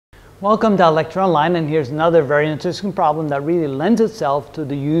Welcome to Lecture Online, and here's another very interesting problem that really lends itself to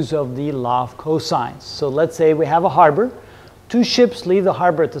the use of the law of cosines. So let's say we have a harbor. Two ships leave the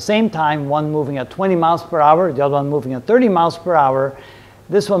harbor at the same time, one moving at 20 miles per hour, the other one moving at 30 miles per hour.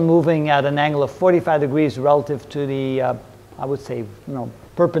 This one moving at an angle of 45 degrees relative to the, I would say,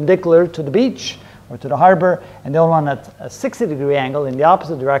 perpendicular to the beach or to the harbor, and the other one at a 60-degree angle in the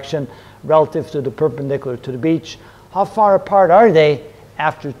opposite direction relative to the perpendicular to the beach. How far apart are they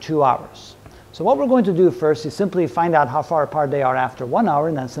after 2 hours? So what we're going to do first is simply find out how far apart they are after 1 hour,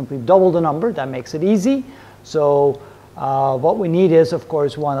 and then simply double the number. That makes it easy. So what we need is, of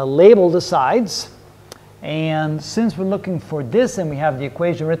course, we want to label the sides. And since we're looking for this and we have the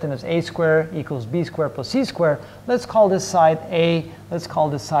equation written as a squared equals b squared plus c squared, let's call this side A, let's call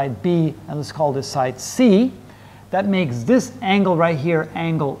this side B, and let's call this side C. That makes this angle right here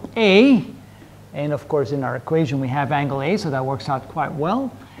angle A. And of course, in our equation, we have angle A, so that works out quite well.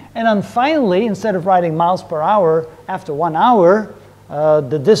 And then finally, instead of writing miles per hour, after 1 hour,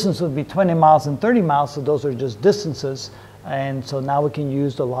 the distance would be 20 miles and 30 miles, so those are just distances. And so now we can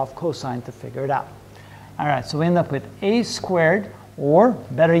use the law of cosine to figure it out. All right, so we end up with a squared, or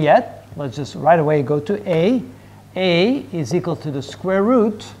better yet, let's just right away go to A. A is equal to the square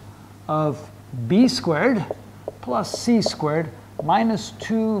root of b squared plus c squared minus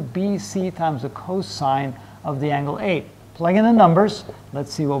 2bc times the cosine of the angle A. Plug in the numbers,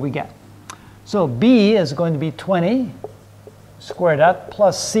 let's see what we get. So b is going to be 20, square that,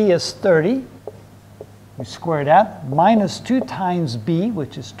 plus c is 30. We square that, minus 2 times b,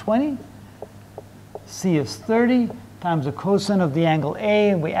 which is 20. C is 30 times the cosine of the angle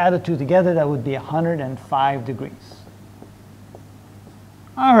A, and we add the two together, that would be 105 degrees.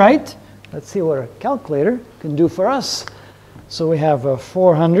 All right, let's see what our calculator can do for us. So we have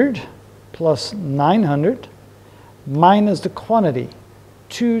 400 plus 900 minus the quantity,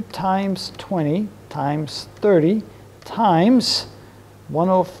 2 times 20 times 30 times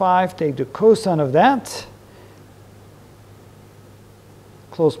 105, take the cosine of that,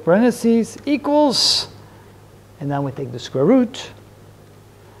 close parentheses, equals, and then we take the square root,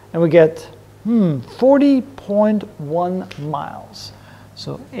 and we get 40.1 miles.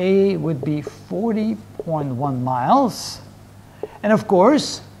 So A would be 40.1 miles. And of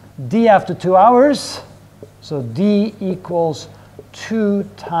course, D after 2 hours, so D equals 2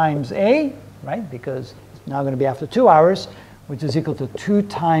 times A, right? Because it's now going to be after 2 hours, which is equal to 2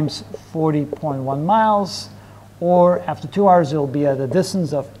 times 40.1 miles. Or after 2 hours, it will be at a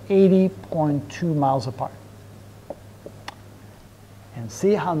distance of 80.2 miles apart. And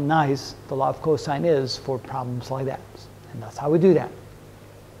see how nice the law of cosine is for problems like that. And that's how we do that.